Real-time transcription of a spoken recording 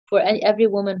for every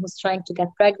woman who's trying to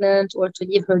get pregnant or to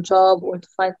leave her job or to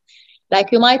find,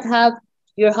 like, you might have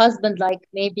your husband, like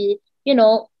maybe,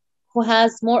 who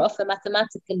has more of a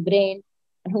mathematical brain,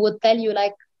 and who would tell you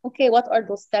like, okay, what are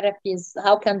those therapies?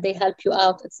 How can they help you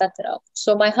out, etc.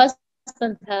 So my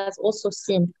husband has also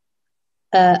seen,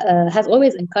 has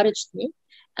always encouraged me.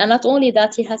 And not only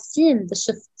that, he has seen the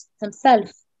shift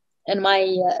himself in my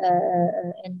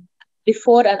in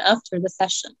before and after the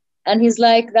session. And he's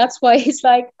like, that's why he's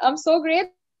like, I'm so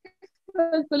grateful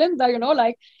to Linda,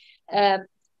 um,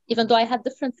 even though I had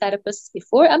different therapists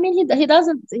before. I mean, he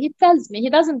tells me, he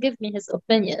doesn't give me his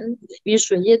opinion.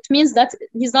 Usually it means that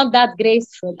he's not that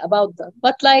graceful about them,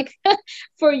 but like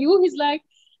for you, he's like,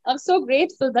 I'm so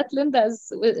grateful that Linda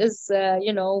is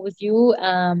with you,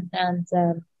 and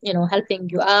helping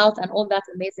you out, and all that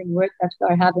amazing work that we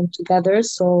are having together.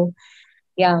 So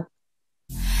yeah.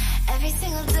 Every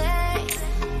single day,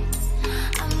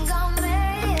 I'm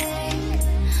gonna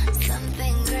make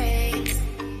something great.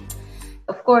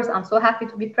 Of course, I'm so happy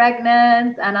to be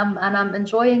pregnant, and I'm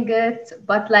enjoying it.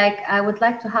 But like, I would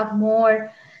like to have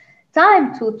more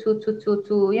time to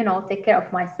take care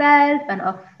of myself and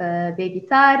of baby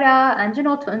Tara, and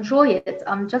to enjoy it.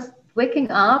 I'm just waking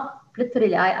up.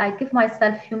 Literally, I give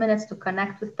myself a few minutes to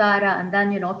connect with Tara, and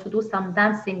then to do some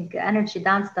dancing, energy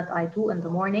dance that I do in the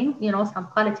morning. Some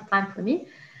quality time for me.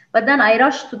 But then I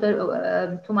rush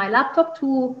to my laptop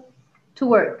to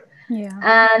work. Yeah.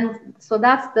 And so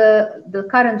that's the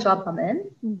current job I'm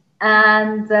in.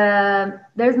 And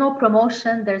there's no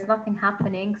promotion, there's nothing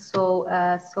happening. So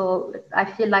I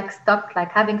feel like stuck,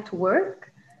 like having to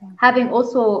work, having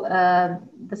also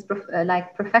this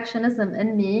like perfectionism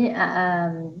in me,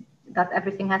 that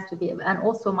everything has to be, and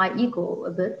also my ego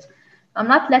a bit. I'm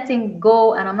not letting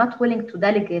go, and I'm not willing to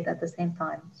delegate at the same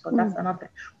time. So that's another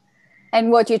issue.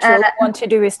 And what you truly want to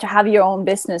do is to have your own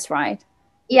business, right?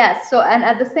 Yes. So, and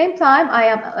at the same time,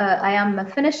 I am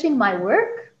finishing my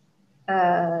work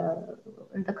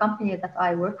in the company that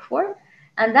I work for,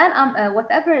 and then I'm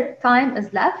whatever time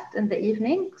is left in the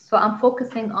evening. So I'm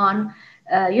focusing on,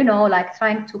 like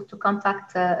trying to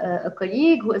contact a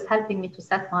colleague who is helping me to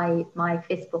set my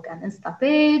Facebook and Insta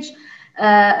page.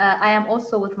 I am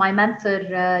also with my mentor,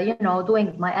 doing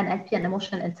my NLP and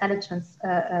emotional intelligence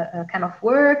kind of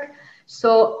work.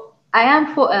 So I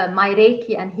am for my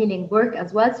Reiki and healing work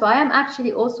as well. So I am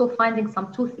actually also finding some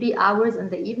 2-3 hours in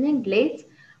the evening late,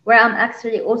 where I'm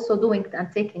actually also doing and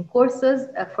taking courses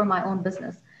for my own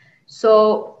business.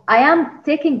 So I am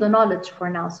taking the knowledge for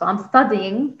now. So I'm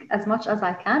studying as much as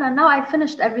I can. And now I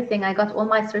finished everything. I got all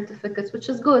my certificates, which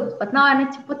is good. But now I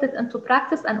need to put it into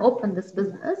practice and open this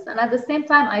business. And at the same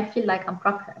time, I feel like I'm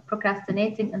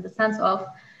procrastinating, in the sense of,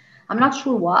 I'm not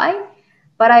sure why,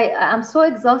 but I'm so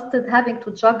exhausted having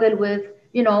to juggle with,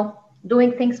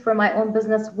 doing things for my own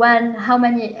business.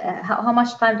 How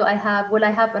much time do I have? Will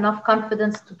I have enough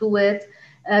confidence to do it?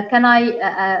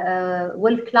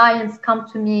 Will clients come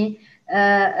to me?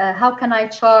 How can I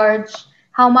charge?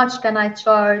 How much can I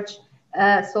charge?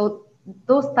 So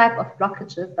those type of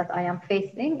blockages that I am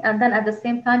facing. And then at the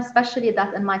same time, especially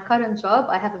that in my current job,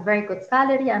 I have a very good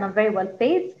salary and I'm very well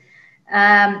paid,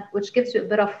 which gives you a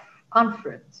bit of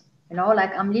comfort.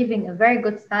 Like, I'm leaving a very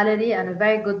good salary and a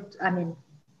very good,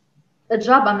 a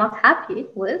job I'm not happy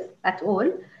with at all.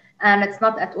 And it's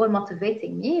not at all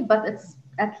motivating me, but it's,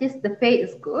 at least the pay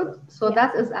is good. So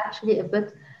that is actually a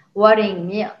bit worrying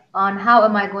me on how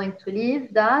am I going to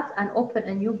leave that and open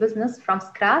a new business from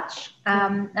scratch,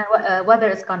 and whether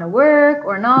it's going to work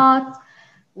or not.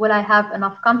 Will I have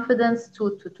enough confidence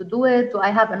to do it? Do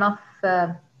I have enough,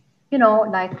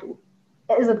 like,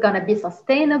 is it going to be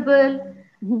sustainable?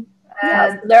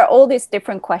 Yes, there are all these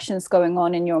different questions going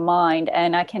on in your mind,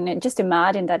 and I can just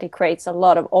imagine that it creates a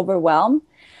lot of overwhelm,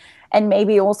 and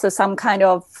maybe also some kind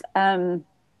of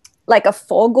like a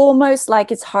fog almost,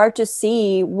 like it's hard to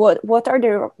see what are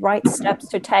the right steps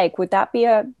to take. Would that be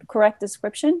a correct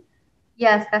description?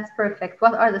 Yes, that's perfect.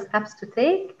 What are the steps to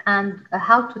take, and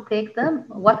how to take them?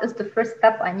 What is the first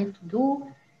step I need to do?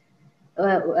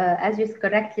 As you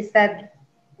correctly said,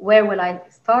 where will I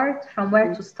start? From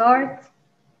where to start?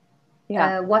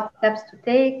 What steps to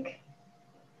take?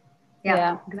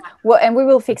 Yeah. Well, and we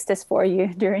will fix this for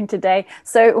you during today.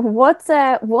 So what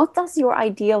does your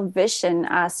ideal vision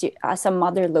as a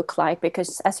mother look like?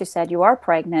 Because as you said, you are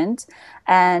pregnant,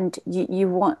 and you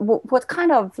want, what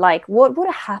kind of, like, what would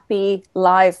a happy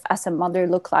life as a mother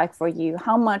look like for you?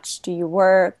 How much do you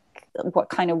work? What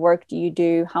kind of work do you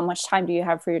do? How much time do you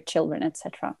have for your children,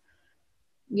 etc.?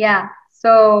 Yeah.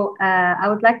 So I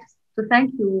would like to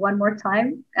thank you one more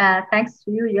time. Thanks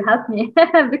to you, you helped me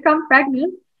become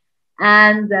pregnant.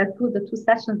 And through the 2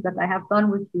 sessions that I have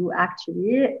done with you,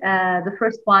 actually, the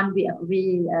first one, we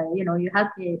you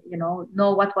helped me,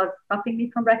 know what was stopping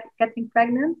me from getting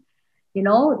pregnant,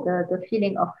 the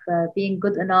feeling of being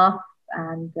good enough,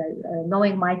 and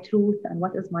knowing my truth and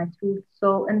what is my truth.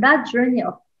 So in that journey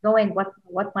of knowing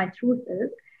what my truth is,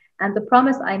 and the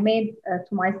promise I made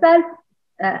to myself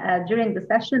during the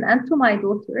session and to my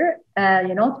daughter,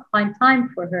 to find time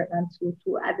for her and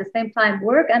to at the same time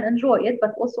work and enjoy it,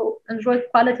 but also enjoy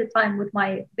quality time with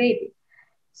my baby.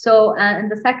 So in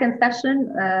the second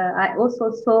session, I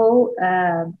also saw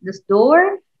this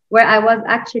door where I was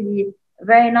actually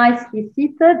very nicely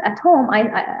seated at home.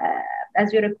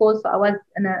 As you recall, so I was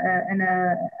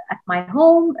at my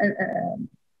home,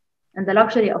 in the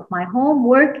luxury of my home,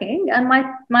 working, and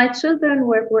my children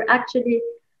were actually,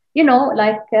 in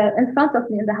front of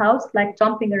me in the house, like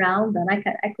jumping around, and I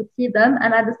could see them.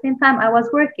 And at the same time, I was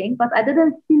working, but I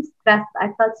didn't feel stressed.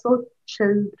 I felt so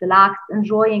chilled, relaxed,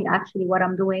 enjoying actually what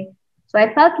I'm doing. So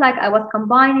I felt like I was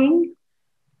combining.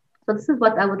 So this is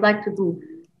what I would like to do,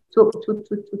 to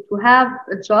have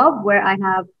a job where I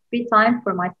have free time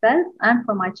for myself and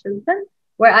for my children,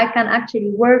 where I can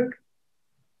actually work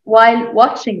while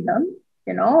watching them,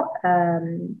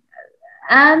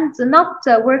 and not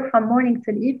work from morning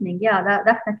till evening. Yeah, that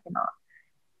definitely not.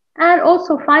 And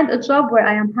also find a job where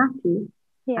I am happy.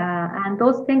 Yeah. And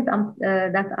those things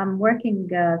that I'm working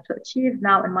to achieve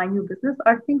now in my new business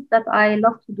are things that I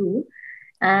love to do.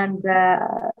 And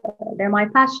they're my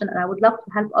passion. And I would love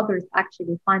to help others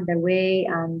actually find their way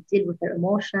and deal with their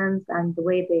emotions and the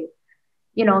way they,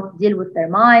 deal with their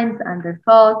minds and their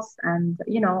thoughts, and,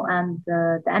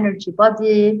 the energy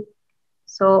body.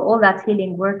 So all that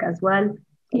healing work as well,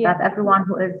 that everyone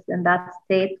who is in that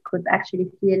state could actually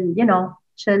feel,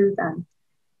 chilled. And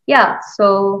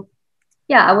so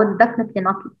I would definitely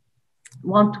not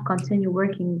want to continue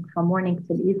working from morning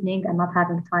till evening and not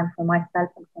having time for myself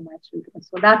and for my children.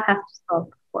 So that has to stop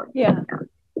for me. Yeah.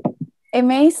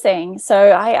 Amazing.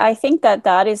 So I think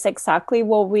that is exactly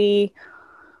what we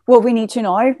need to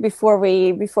know before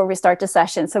we start the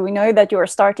session. So we know that you're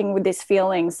starting with these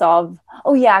feelings of,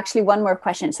 actually one more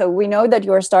question. So we know that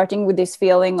you're starting with this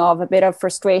feeling of a bit of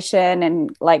frustration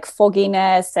and like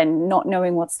fogginess and not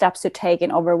knowing what steps to take,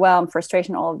 and overwhelm,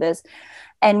 frustration, all of this.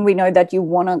 And we know that you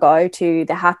want to go to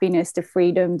the happiness, the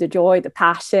freedom, the joy, the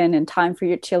passion, and time for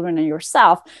your children and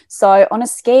yourself. So on a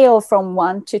scale from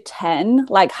 1 to 10,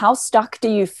 like how stuck do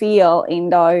you feel in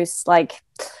those like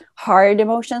hard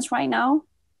emotions right now?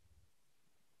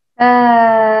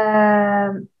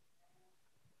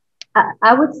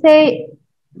 I would say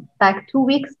like 2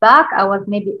 weeks back, I was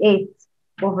maybe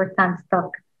 8/10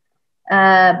 stuck.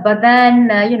 But then,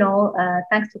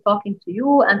 thanks to talking to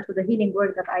you and to the healing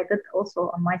work that I did also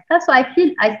on myself, so I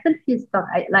still feel stuck.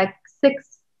 I like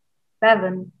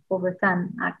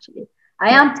 6/7/10 actually. I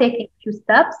am taking a few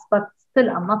steps, but still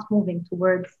I'm not moving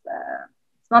towards.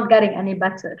 It's not getting any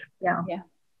better. Yeah.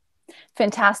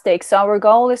 Fantastic. So our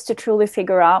goal is to truly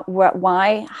figure out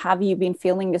why have you been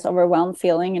feeling this overwhelmed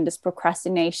feeling and this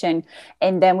procrastination,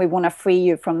 and then we want to free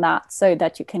you from that so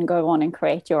that you can go on and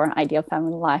create your ideal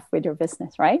family life with your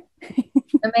business, right?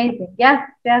 Amazing. Yes.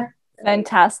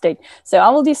 Fantastic. So I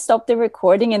will just stop the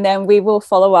recording, and then we will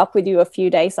follow up with you a few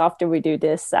days after we do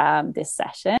this this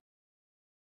session.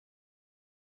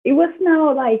 It was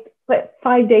now like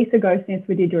 5 days ago since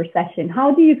we did your session.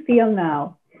 How do you feel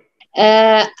now?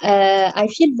 I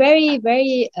feel very,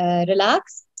 very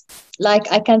relaxed. Like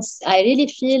I really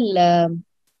feel an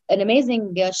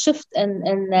amazing shift in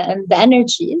the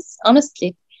energies,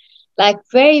 honestly. Like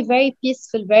very, very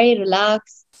peaceful, very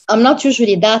relaxed. I'm not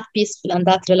usually that peaceful and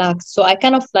that relaxed. So I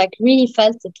kind of like really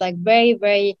felt it like very,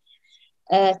 very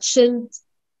chilled.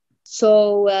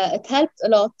 So it helped a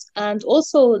lot. And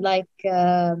also like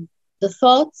the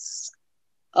thoughts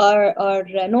are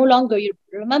no longer, you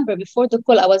remember before the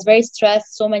call I was very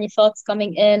stressed, so many thoughts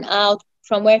coming in, out,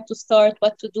 from where to start,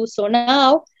 what to do. So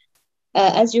now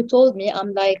as you told me,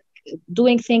 I'm like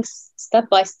doing things step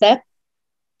by step,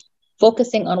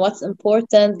 focusing on what's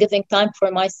important, giving time for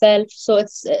myself. So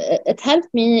it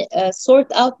helped me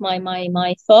sort out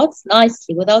my thoughts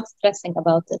nicely without stressing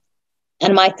about it,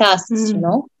 and my tasks.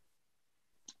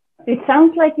 It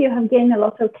sounds like you have gained a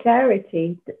lot of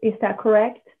clarity. Is that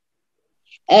correct?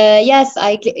 Yes,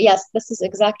 this is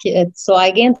exactly it. So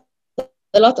I gained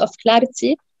a lot of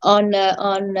clarity on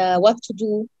what to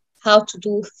do, how to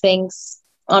do things,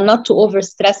 on not to over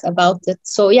stress about it.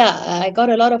 So I got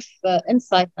a lot of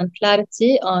insight and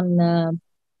clarity on.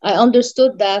 I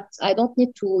understood that I don't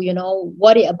need to,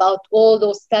 worry about all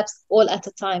those steps all at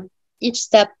a time. Each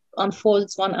step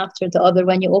unfolds one after the other.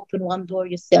 When you open one door,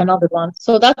 you see another one.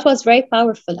 So that was very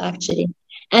powerful, actually.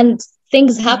 And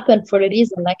things happen for a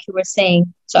reason, like you were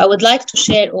saying. So I would like to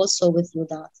share also with you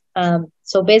that.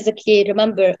 So basically,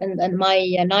 remember in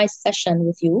my nice session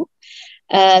with you,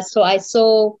 so I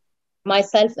saw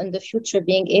myself in the future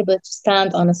being able to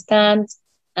stand on a stand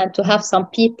and to have some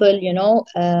people, you know,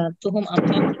 to whom I'm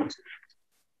talking to.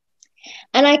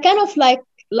 And I kind of like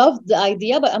loved the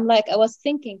idea, but I'm like, I was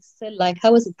thinking still, like,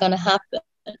 how is it going to happen?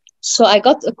 So I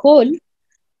got a call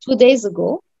 2 days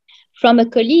ago from a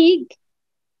colleague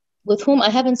with whom I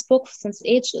haven't spoken since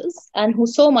ages, and who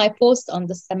saw my post on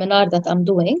the seminar that I'm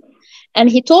doing. And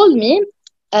he told me,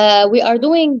 we are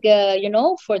doing, you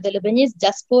know, for the Lebanese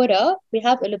diaspora, we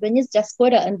have a Lebanese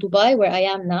diaspora in Dubai, where I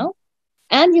am now.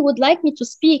 And he would like me to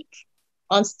speak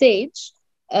on stage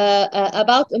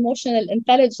about emotional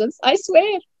intelligence, I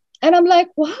swear. And I'm like,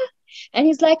 what? And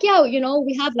he's like, yeah, you know,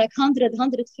 we have like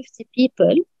 150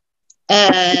 people,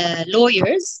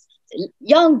 lawyers,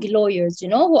 young lawyers, you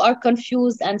know, who are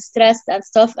confused and stressed and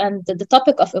stuff. And the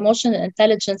topic of emotional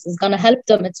intelligence is going to help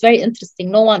them. It's very interesting.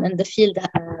 No one in the field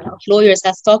of lawyers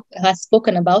has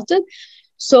spoken about it.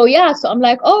 So yeah, so I'm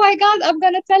like, oh my God, I'm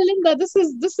going to tell Linda, this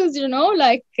is, you know,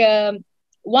 like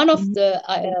one of the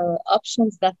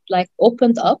options that like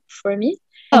opened up for me.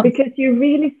 Because you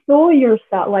really saw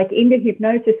yourself, like in the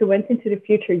hypnosis who went into the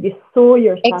future, you saw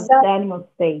yourself standing on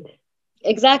stage.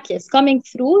 Exactly. It's coming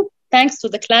through thanks to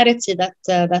the clarity that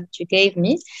that you gave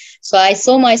me. So I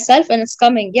saw myself and it's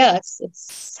coming. Yeah,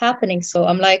 it's happening. So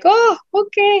I'm like, oh,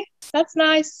 okay, that's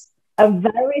nice. A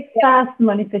very fast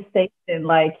manifestation,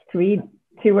 like 2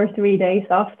 or 3 days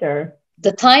after.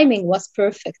 The timing was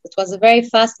perfect. It was a very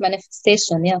fast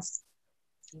manifestation. Yes.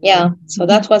 Yeah. So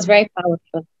that was very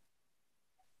powerful.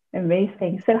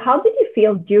 Amazing. So how did you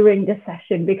feel during the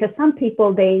session? Because some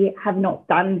people, they have not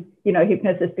done, you know,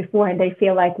 hypnosis before, and they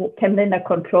feel like, well, can Linda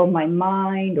control my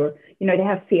mind? Or, you know, they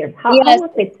have fears. How was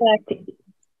it? Exactly.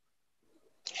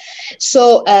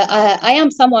 So I am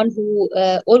someone who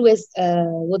always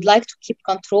would like to keep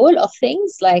control of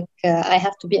things. Like I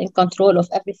have to be in control of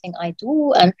everything I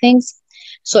do and things.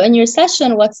 So in your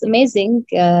session, what's amazing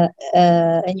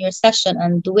in your session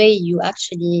and the way you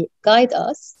actually guide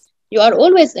us, you are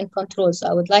always in control. So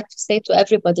I would like to say to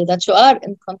everybody that you are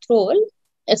in control.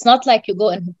 It's not like you go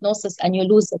in hypnosis and you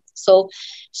lose it. So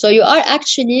you are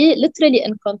actually literally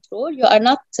in control. You are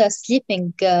not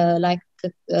sleeping like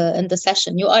in the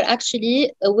session. You are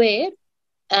actually aware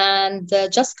and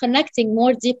just connecting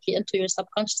more deeply into your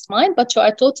subconscious mind. But you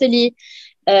are totally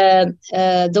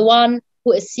the one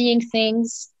who is seeing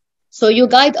things. So you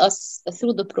guide us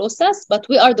through the process, but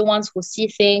we are the ones who see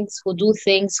things, who do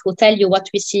things, who tell you what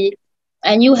we see,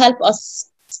 and you help us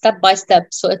step by step.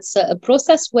 So it's a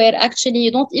process where actually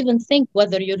you don't even think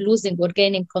whether you're losing or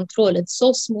gaining control. It's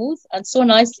so smooth and so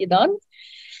nicely done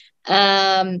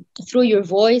through your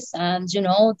voice and, you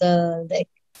know, the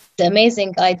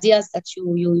amazing ideas that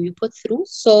you put through.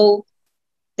 So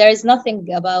there is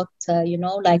nothing about, you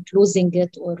know, like losing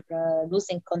it or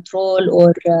losing control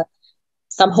or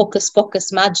some hocus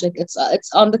pocus magic. It's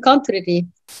on the contrary.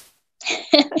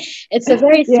 It's a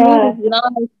very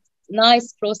smooth,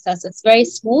 nice process. It's very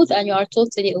smooth, and you are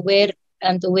totally aware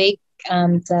and awake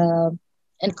and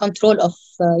in control of,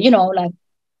 you know, like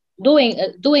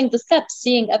doing the steps,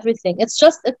 seeing everything. It's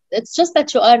just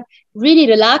that you are really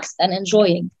relaxed and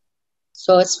enjoying.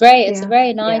 So it's a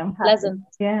very nice, pleasant.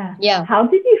 Yeah. How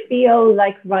did you feel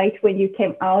like right when you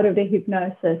came out of the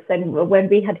hypnosis and when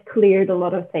we had cleared a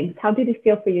lot of things? How did it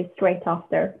feel for you straight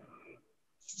after?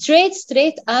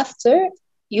 Straight after,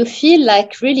 you feel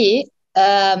like really,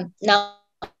 now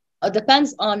it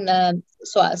depends on,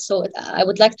 so I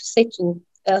would like to say to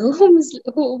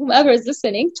whomever is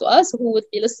listening to us, who would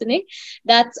be listening,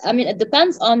 that, I mean, it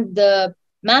depends on the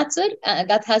matter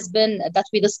that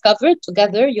we discovered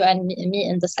together, you and me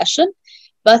in the session.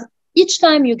 But each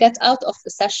time you get out of the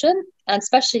session, and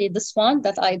especially this one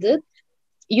that I did,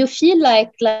 you feel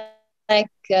like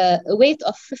a weight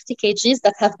of 50 kgs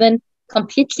that have been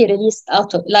completely released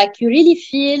out of, like you really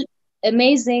feel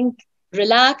amazing,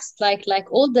 relaxed, like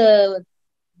all the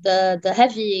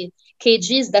heavy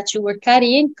kgs that you were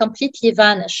carrying completely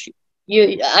vanish.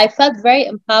 I felt very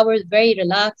empowered, very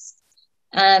relaxed,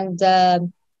 and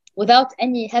without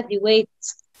any heavy weight.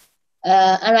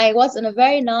 And I was in a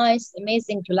very nice,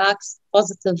 amazing, relaxed,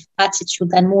 positive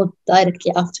attitude and mood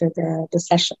directly after the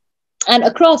session. And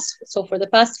across, so for the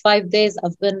past 5 days,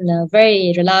 I've been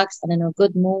very relaxed and in a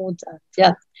good mood.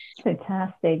 Yeah.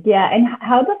 Fantastic. Yeah. And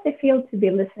how does it feel to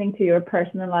be listening to your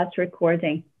personalized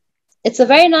recording? it's a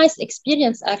very nice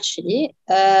experience actually,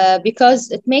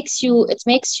 because it makes you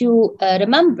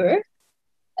remember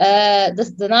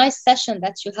the nice session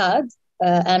that you had,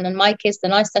 and in my case, the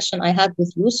nice session I had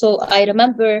with you. So I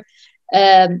remember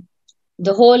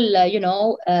the whole,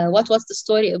 what was the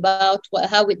story about?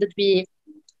 How did we,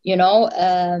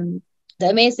 the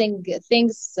amazing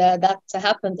things that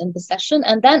happened in the session,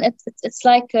 and then it's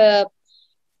like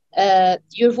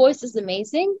your voice is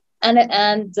amazing,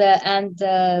 and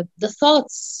the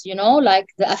thoughts, like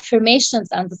the affirmations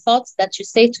and the thoughts that you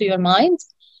say to your mind.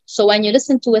 So when you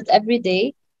listen to it every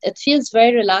day, it feels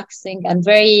very relaxing and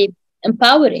very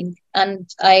empowering, and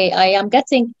I am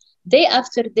getting day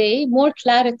after day more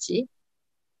clarity.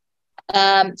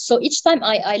 So each time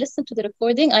I listen to the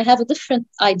recording, I have a different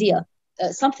idea.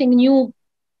 Something new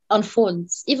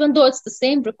unfolds, even though it's the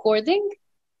same recording,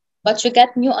 but you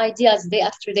get new ideas day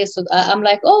after day. So I'm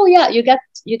like, oh yeah, you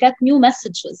get new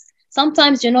messages.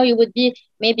 Sometimes, you would be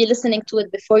maybe listening to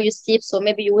it before you sleep, so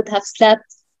maybe you would have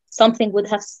slept, something would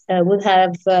have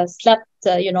slept,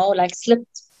 like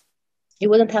slipped. You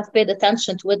wouldn't have paid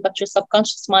attention to it, but your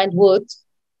subconscious mind would.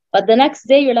 But the next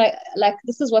day you're like,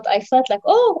 this is what I felt like.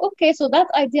 Oh, okay, so that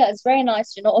idea is very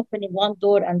nice, opening one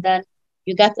door and then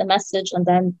you get a message and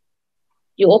then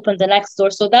you open the next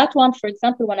door. So that one, for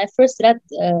example, when I first heard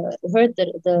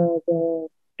the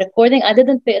recording, I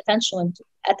didn't pay attention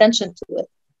to it.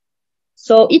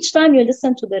 So each time you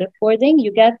listen to the recording,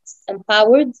 you get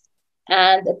empowered,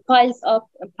 and it piles up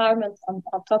empowerment on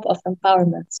top of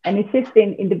empowerment. And it's just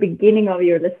in the beginning of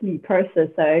your listening process.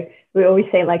 So we always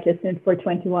say like listen for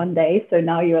 21 days. So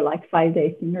now you're like 5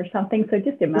 days in or something. So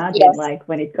just imagine like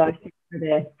when it goes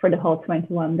for the whole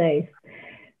 21 days.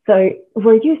 So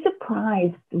were you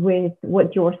surprised with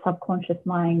what your subconscious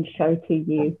mind showed to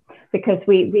you? Because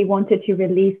we wanted to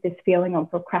release this feeling of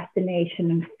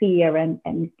procrastination and fear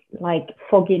and like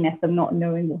fogginess of not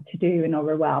knowing what to do and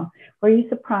overwhelm. Were you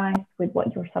surprised with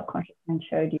what your subconscious mind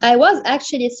showed you? I was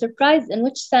actually surprised, in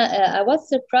which I was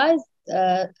surprised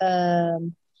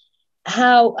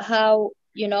how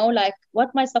like what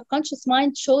my subconscious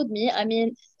mind showed me. I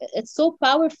mean, it's so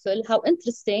powerful how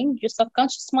interesting your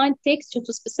subconscious mind takes you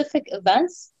to specific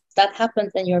events that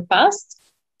happened in your past,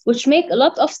 which make a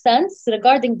lot of sense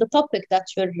regarding the topic that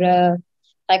you're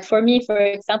like. For me, for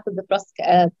example, the fact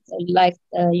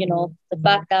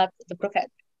that the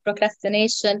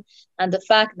procrastination and the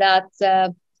fact that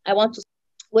I want to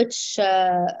which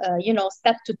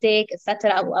step to take,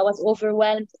 etc. I was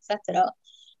overwhelmed, etc.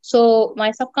 So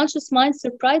my subconscious mind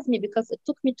surprised me because it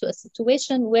took me to a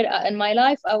situation where in my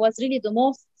life I was really the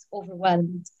most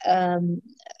overwhelmed. And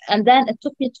then it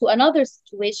took me to another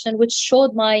situation which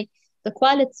showed the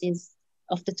qualities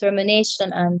of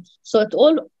determination. And so it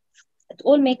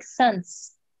all makes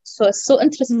sense. So it's so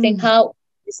interesting how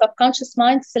the subconscious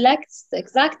mind selects the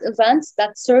exact events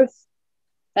that serve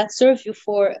you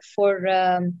for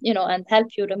and help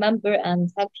you remember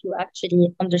and help you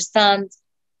actually understand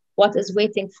what is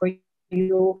waiting for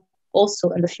you also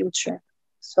in the future.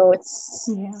 So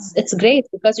it's great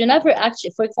because you never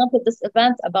actually, for example, this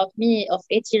event about me of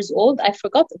 8 years old, I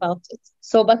forgot about it.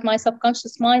 So, but my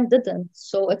subconscious mind didn't.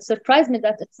 So it surprised me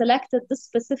that it selected this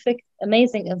specific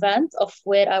amazing event of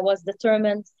where I was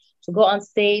determined to go on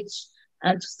stage.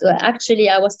 And actually,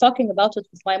 I was talking about it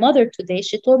with my mother today.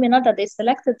 She told me not that they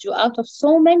selected you out of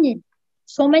so many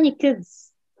kids.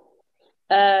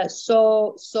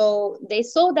 So they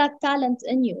saw that talent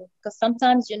in you, because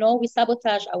sometimes, we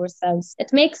sabotage ourselves.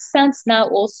 It makes sense now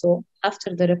also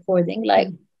after the recording, like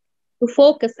to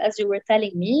focus, as you were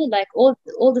telling me, like all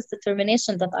this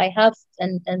determination that I have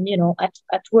and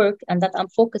at work, and that I'm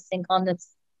focusing on it,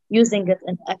 using it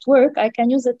at work, I can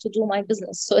use it to do my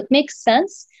business. So it makes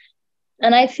sense.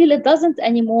 And I feel it doesn't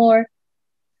anymore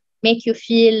make you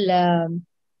feel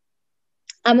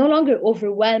I'm no longer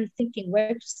overwhelmed thinking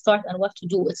where to start and what to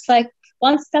do. It's like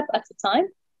one step at a time.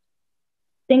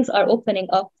 Things are opening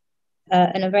up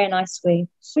in a very nice way.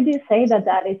 Would you say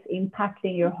that is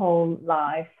impacting your whole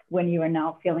life when you are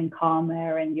now feeling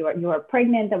calmer and you are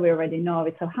pregnant, and we already know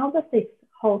it? So how does this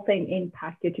whole thing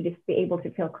impact you to just be able to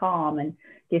feel calm and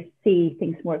just see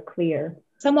things more clear?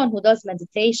 Someone who does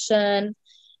meditation,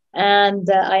 and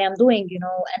I am doing,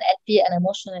 NLP and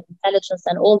emotional intelligence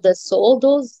and all this. So all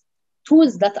those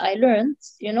tools that I learned,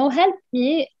 help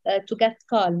me to get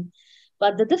calm.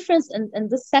 But the difference in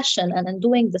this session and in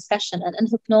doing the session and in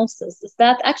hypnosis is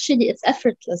that actually it's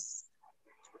effortless.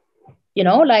 You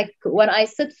know, like when I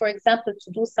sit, for example,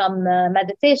 to do some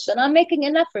meditation, I'm making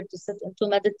an effort to sit into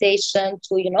meditation,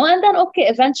 to, you know, and then, okay,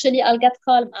 eventually I'll get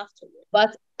calm afterward.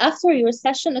 But after your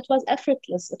session, it was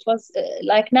effortless. It was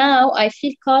like now I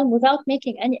feel calm without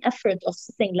making any effort of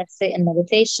sitting, let's say, in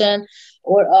meditation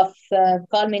or of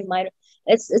calming my.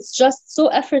 It's just so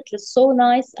effortless, so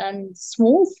nice and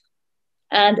smooth.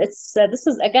 And it's this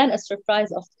is again a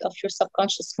surprise of your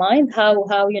subconscious mind,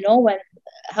 how you know, when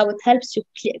how it helps you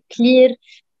clear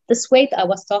this weight I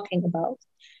was talking about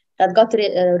that got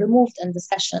removed in the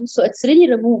session. So it's really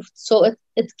removed, so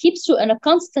it keeps you in a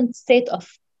constant state of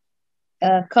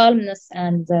calmness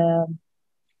and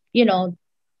you know,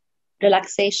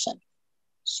 relaxation,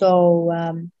 so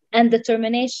and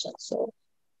determination. So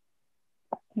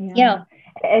yeah.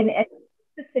 And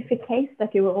specific case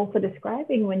that you were also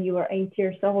describing when you were 8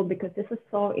 years old, because this is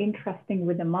so interesting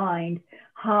with the mind,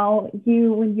 how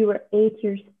you, when you were 8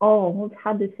 years old,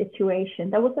 had this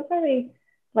situation that was a very,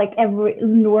 like, every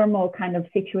normal kind of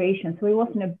situation. So it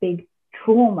wasn't a big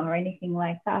trauma or anything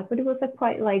like that, but it was a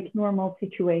quite like normal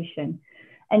situation.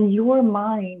 And your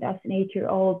mind as an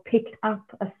 8-year-old picked up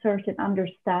a certain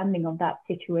understanding of that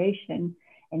situation.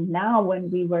 And now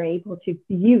when we were able to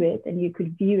view it, and you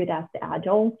could view it as the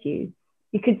adult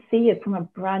you could see it from a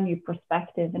brand new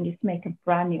perspective and just make a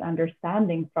brand new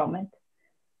understanding from it.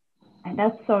 And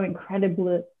that's so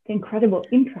incredible,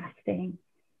 interesting.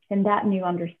 And that new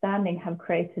understanding have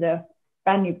created a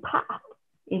brand new path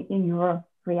in your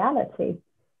reality.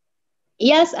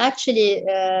 Yes, actually,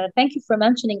 thank you for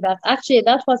mentioning that. Actually,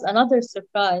 that was another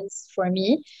surprise for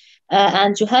me.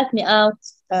 And you helped me out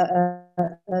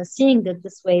seeing it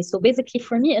this way. So basically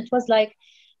for me, it was like,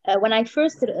 when I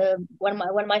first, when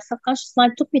my subconscious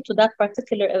mind took me to that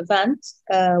particular event,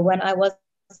 when I was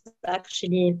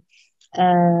actually,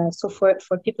 so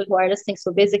for people who are listening,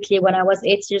 so basically when I was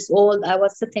 8 years old, I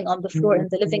was sitting on the floor in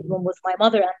the living room with my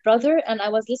mother and brother, and I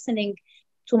was listening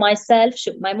to myself.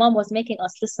 My mom was making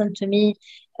us listen to me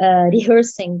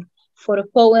rehearsing for a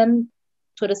poem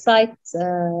to recite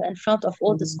in front of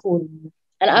all the school.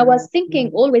 And I was thinking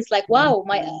always like, wow,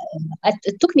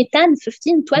 it took me 10,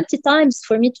 15, 20 times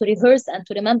for me to rehearse and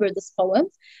to remember this poem.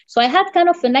 So I had kind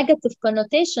of a negative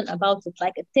connotation about it.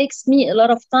 Like, it takes me a lot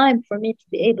of time for me to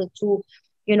be able to,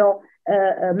 you know,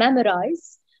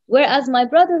 memorize. Whereas my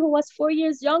brother, who was 4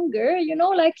 years younger, you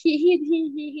know, like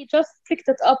he just picked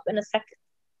it up in a second.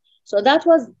 So that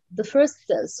was the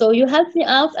first. So you helped me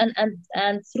out,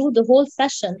 and through the whole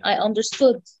session, I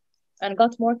understood and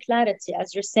got more clarity,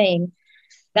 as you're saying,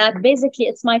 that basically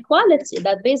it's my quality,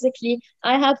 that basically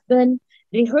I have been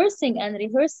rehearsing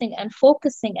and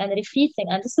focusing and repeating.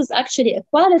 And this is actually a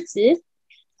quality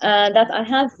that I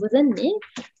have within me.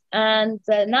 And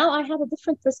now I have a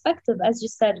different perspective, as you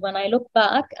said, when I look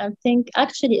back and think,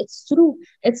 actually, it's true.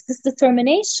 It's this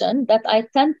determination that I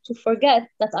tend to forget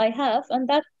that I have, and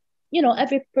that, you know,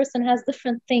 every person has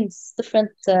different things,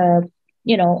 different,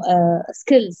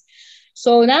 skills.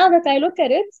 So now that I look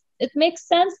at it, it makes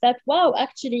sense that, wow,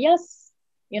 actually, yes,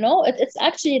 you know, it's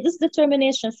actually this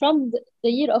determination from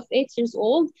the year of 8 years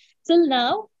old till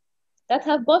now that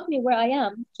have brought me where I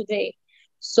am today.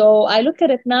 So I look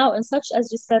at it now in such,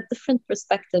 as you said, different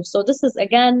perspectives. So this is,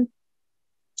 again,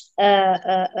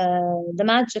 the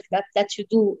magic that you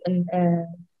do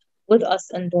with us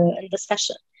in the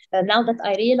session. Now that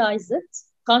I realize it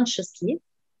consciously,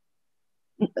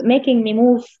 making me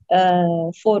move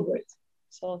forward.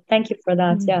 So thank you for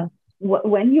that. Yeah.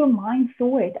 When your mind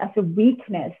saw it as a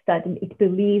weakness that it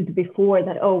believed before,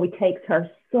 that, oh, it takes her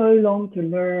so long to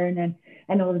learn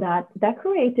and all that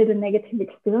created a negative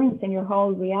experience in your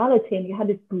whole reality. And you had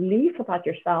this belief about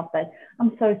yourself that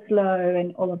I'm so slow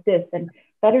and all of this, and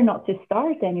better not to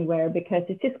start anywhere because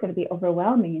it's just going to be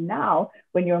overwhelming. And now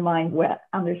when your mind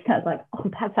understands, like, oh,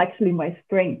 that's actually my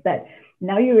strength, that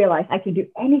now you realize I can do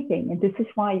anything. And this is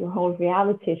why your whole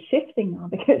reality is shifting now,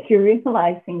 because you're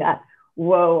realizing that,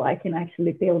 whoa, I can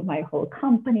actually build my whole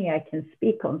company. I can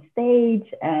speak on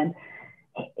stage, and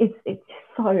it's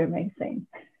so amazing.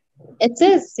 It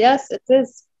is, yes, it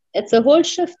is. It's a whole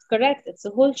shift, correct? It's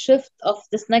a whole shift of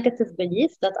this negative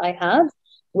belief that I have,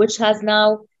 which has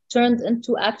now turned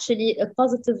into actually a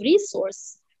positive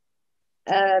resource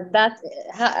that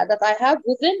I have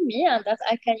within me, and that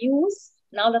I can use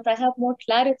now that I have more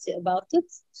clarity about it.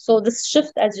 So this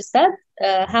shift, as you said,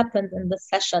 happened in this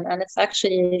session, and it's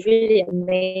actually really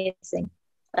amazing.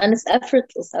 And it's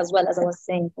effortless as well, as I was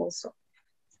saying also.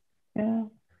 Yeah.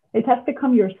 It has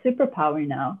become your superpower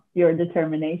now, your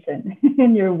determination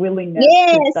and your willingness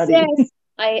to study. Yes.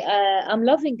 I'm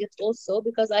loving it also,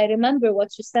 because I remember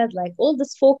what you said, like all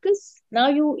this focus. Now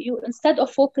you instead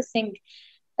of focusing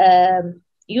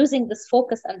using this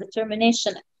focus and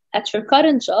determination at your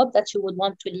current job that you would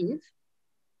want to leave.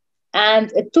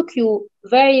 And it took you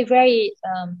very, very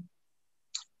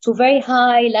to very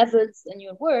high levels in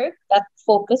your work, that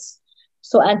focus.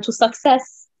 So, and to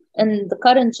success in the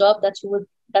current job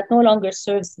that no longer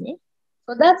serves me.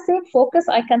 So that same focus,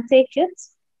 I can take it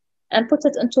and put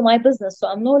it into my business. So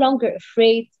I'm no longer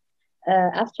afraid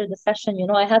after the session. You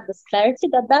know, I had this clarity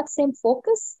that same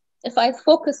focus, if I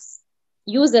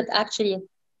use it actually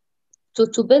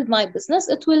to build my business,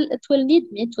 it will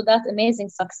lead me to that amazing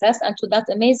success and to that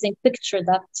amazing picture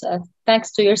that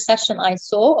thanks to your session I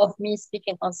saw of me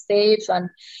speaking on stage.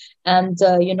 And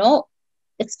you know,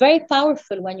 it's very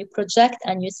powerful when you project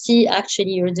and you see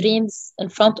actually your dreams in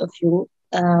front of you,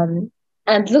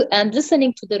 and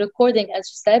listening to the recording, as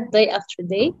you said, day after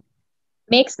day,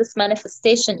 makes this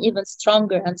manifestation even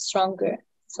stronger and stronger.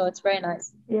 So it's very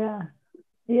nice.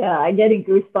 Yeah, I'm getting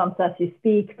goosebumps as you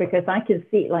speak, because I can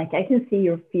see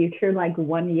your future like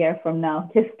 1 year from now.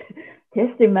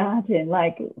 Just imagine,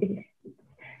 like,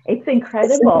 it's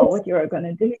incredible what you're going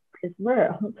to do in this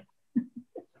world.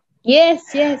 Yes,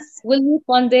 we'll meet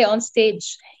one day on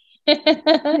stage.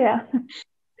 Yeah,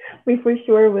 we for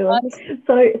sure will.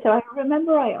 So I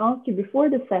remember I asked you before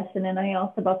the session, and I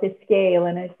asked about the scale,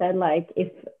 and I said, like,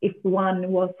 if 1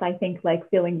 was, I think, like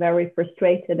feeling very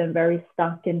frustrated and very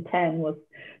stuck, and 10 was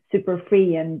super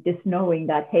free and just knowing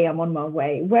that, hey, I'm on my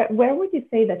way. Where would you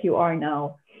say that you are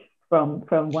now from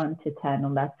 1 to 10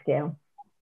 on that scale?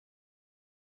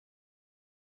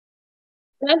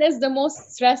 10 is the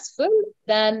most stressful.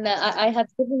 Then I had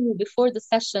given you before the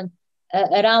session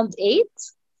around 8.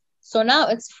 So now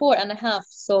it's 4.5.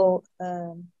 So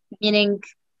meaning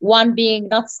 1 being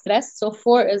not stressed. So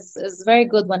 4 is very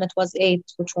good when it was 8,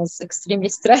 which was extremely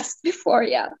stressed before.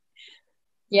 Yeah.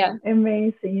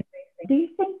 Amazing. Do you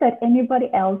think that anybody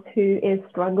else who is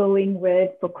struggling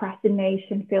with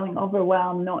procrastination, feeling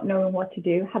overwhelmed, not knowing what to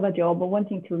do, have a job, or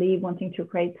wanting to leave, wanting to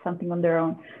create something on their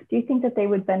own, do you think that they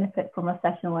would benefit from a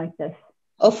session like this?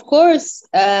 Of course.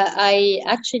 I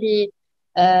actually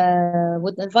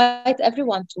would invite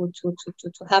everyone to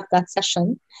have that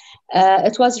session.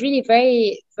 It was really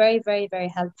very, very, very, very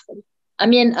helpful. I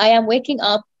mean, I am waking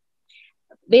up.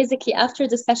 Basically, after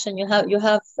the session, you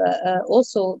have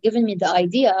also given me the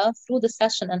idea through the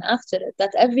session and after it,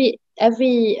 that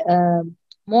every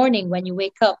morning when you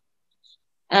wake up,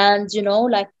 and you know,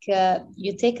 like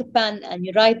you take a pen and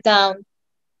you write down,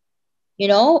 you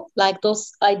know, like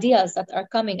those ideas that are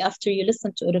coming after you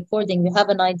listen to a recording. You have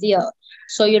an idea,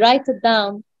 so you write it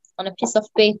down on a piece of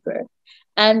paper,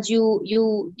 and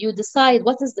you decide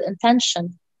what is the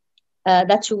intention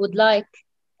that you would like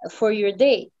for your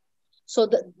day. So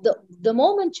the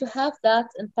moment you have that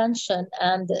intention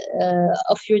and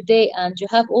of your day, and you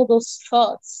have all those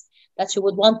thoughts that you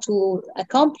would want to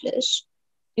accomplish,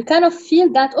 you kind of feel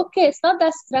that, okay, it's not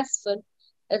that stressful.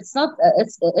 It's not.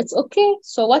 It's okay.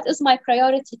 So what is my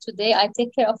priority today? I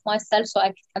take care of myself so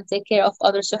I can take care of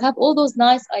others. So have all those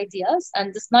nice ideas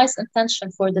and this nice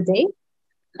intention for the day.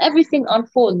 Everything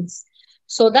unfolds.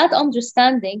 So that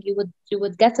understanding, you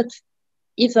would get it.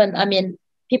 Even, I mean,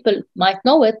 people might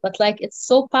know it, but like, it's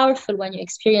so powerful when you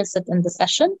experience it in the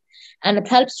session, and it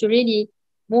helps you really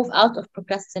move out of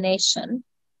procrastination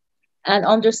and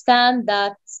understand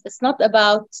that it's not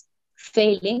about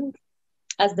failing,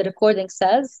 as the recording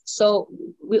says. So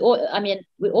we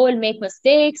all make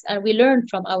mistakes, and we learn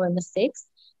from our mistakes.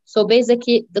 So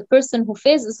basically, the person who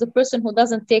fails is the person who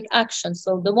doesn't take action.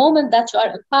 So the moment that you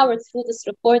are empowered through this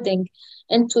recording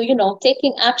into, you know,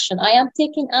 taking action, I am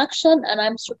taking action, and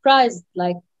I'm surprised,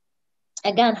 like,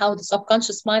 again, how the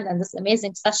subconscious mind and this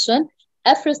amazing session,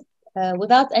 effort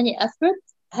without any effort,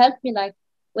 helped me, like,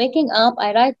 waking up,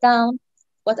 I write down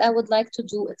what I would like to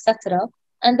do, etc.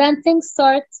 And then things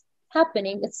start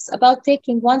happening. It's about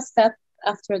taking one step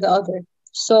after the other.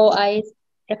 So I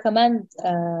recommend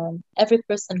every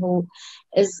person who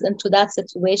is into that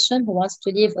situation, who wants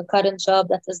to leave a current job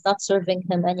that is not serving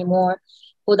him anymore,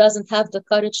 who doesn't have the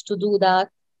courage to do that,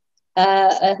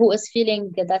 who is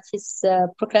feeling that he's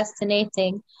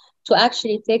procrastinating, to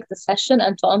actually take the session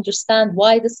and to understand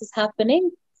why this is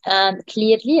happening, and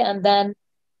clearly, and then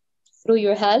through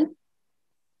your help,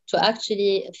 to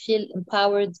actually feel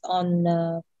empowered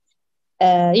on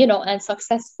and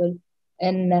successful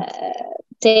in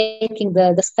taking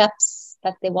the steps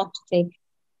that they want to take.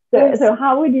 So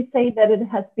how would you say that it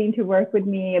has been to work with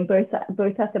me, both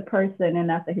as a person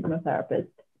and as a hypnotherapist?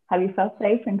 Have you felt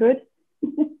safe and good?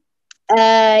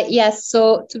 Yes.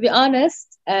 So to be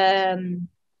honest, I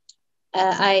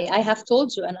have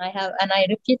told you, and I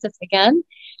repeat it again.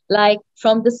 Like,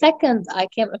 from the second I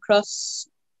came across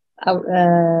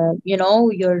you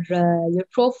know, your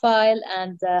profile,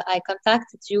 and I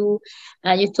contacted you,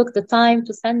 and you took the time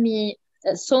to send me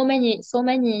so many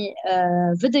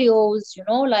videos, you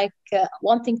know, like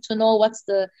wanting to know what's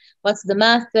the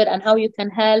method and how you can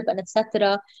help and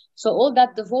etc. So all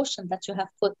that devotion that you have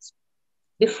put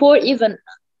before even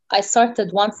I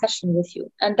started one session with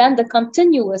you, and then the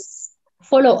continuous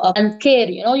follow up and care,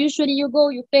 you know, usually you go,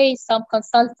 you pay some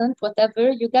consultant, whatever,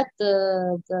 you get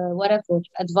the whatever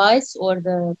advice or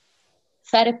the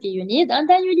therapy you need, and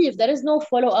then you leave. There is no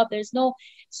follow up, there's no.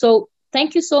 So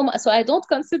thank you so much. So I don't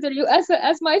consider you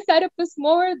as my therapist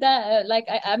more than like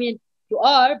I mean you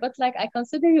are, but like I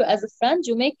consider you as a friend.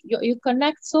 You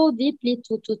connect so deeply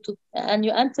to and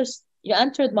you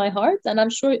entered my heart, and I'm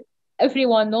sure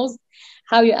everyone knows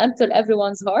how you enter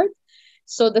everyone's heart.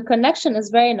 So the connection is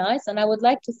very nice, and I would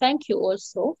like to thank you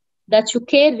also that you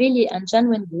care really and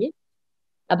genuinely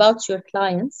about your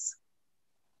clients.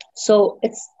 So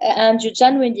and you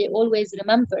genuinely always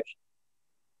remember.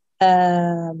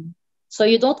 So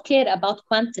you don't care about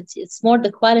quantity. It's more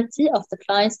the quality of the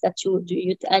clients that you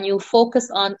do, and you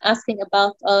focus on asking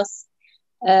about us.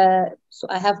 So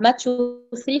I have met you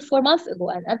 3-4 months ago,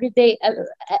 and every day,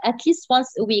 at least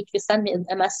once a week, you send me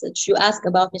a message. You ask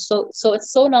about me. So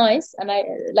it's so nice, and I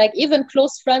like even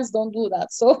close friends don't do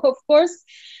that. So of course,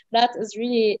 that is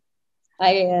really,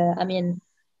 I mean,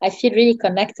 I feel really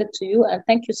connected to you, and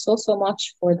thank you so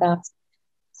much for that.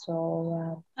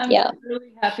 So I'm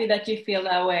really happy that you feel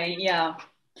that way.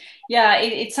 Yeah,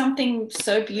 it's something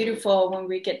so beautiful when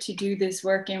we get to do this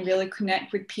work and really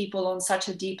connect with people on such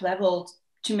a deep level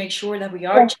to make sure that we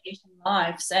are changing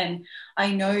lives. And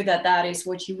I know that is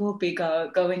what you will be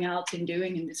going out and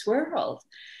doing in this world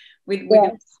with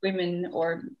women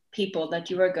or people that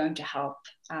you are going to help.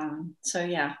 So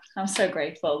yeah, I'm so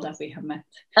grateful that we have met.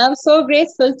 I'm so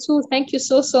grateful too. Thank you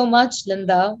so much,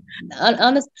 Linda. And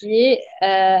honestly,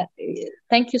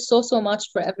 thank you so much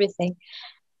for everything.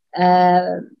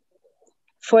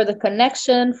 For the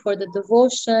connection, for the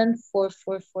devotion, for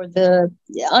the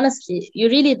honestly, you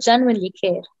really genuinely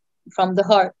care from the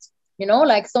heart. You know,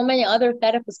 like so many other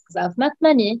therapists, because I've met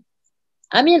many.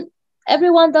 I mean,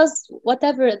 everyone does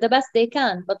whatever the best they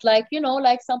can, but like, you know,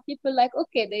 like some people like,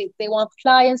 okay, they want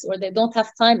clients, or they don't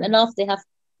have time enough. They have,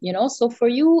 you know, so for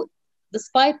you,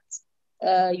 despite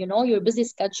you know, your busy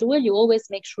schedule, you always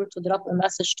make sure to drop a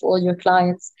message to all your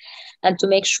clients, and to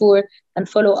make sure and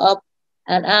follow up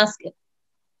and ask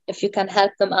if you can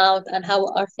help them out and how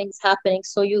are things happening.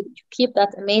 So you keep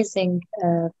that amazing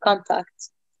contact,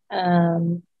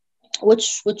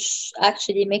 which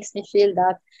actually makes me feel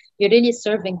that you're really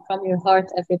serving from your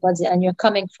heart, everybody, and you're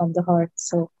coming from the heart.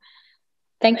 So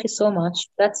thank you so much.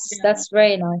 That's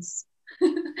very nice.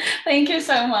 Thank you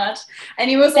so much. And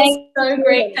it was also so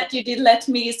great that you did let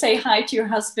me say hi to your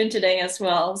husband today as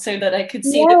well, so that I could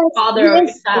see the father of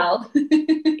the child.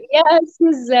 Yes,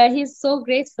 he's so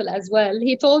grateful as well.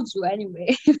 He told you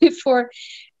anyway before.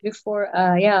 He's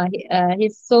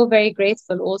so very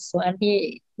grateful also, and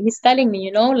he's telling me,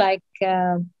 you know, like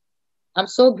I'm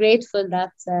so grateful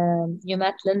that you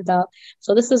met Linda.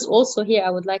 So this is also here.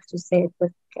 I would like to say a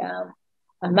quick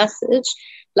a message,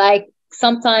 like.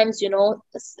 Sometimes, you know,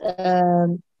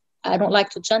 I don't like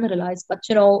to generalize, but,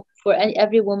 you know, for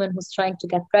every woman who's trying to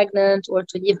get pregnant or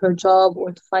to leave her job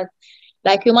or to find,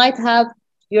 like, you might have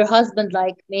your husband,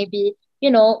 like maybe, you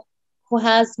know, who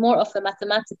has more of a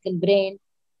mathematical brain,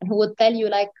 and who would tell you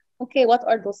like, okay, what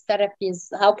are those therapies?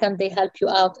 How can they help you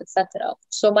out, etc.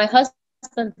 So my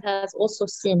husband has also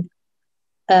seen,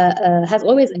 has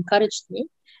always encouraged me.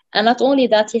 And not only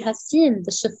that, he has seen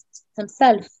the shift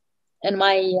himself in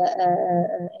my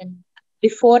in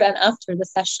before and after the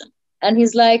session, and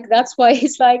he's like, that's why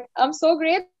he's like, I'm so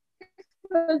grateful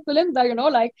to Linda, you know,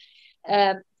 like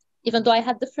even though I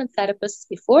had different therapists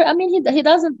before, I mean, he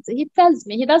tells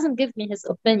me, he doesn't give me his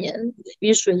opinion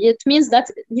usually. It means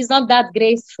that he's not that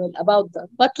graceful about them,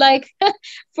 but like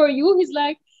for you, he's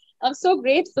like, I'm so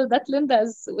grateful that Linda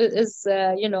is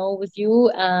you know, with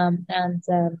you and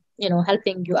you know,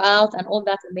 helping you out, and all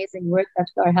that amazing work that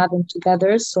we are having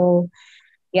together. So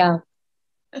yeah,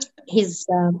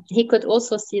 he could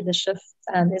also see the shift,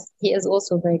 and he is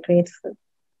also very grateful.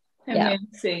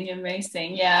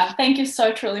 Amazing. Yeah, thank you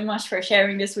so truly much for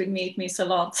sharing this with me. It means a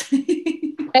lot.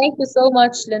 Thank you so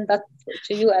much, Linda,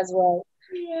 to you as well.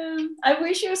 Yeah, I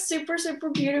wish you a super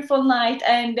beautiful night,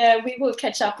 and we will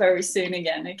catch up very soon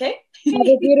again. Okay. Have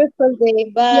a beautiful day.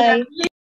 Bye. Yeah.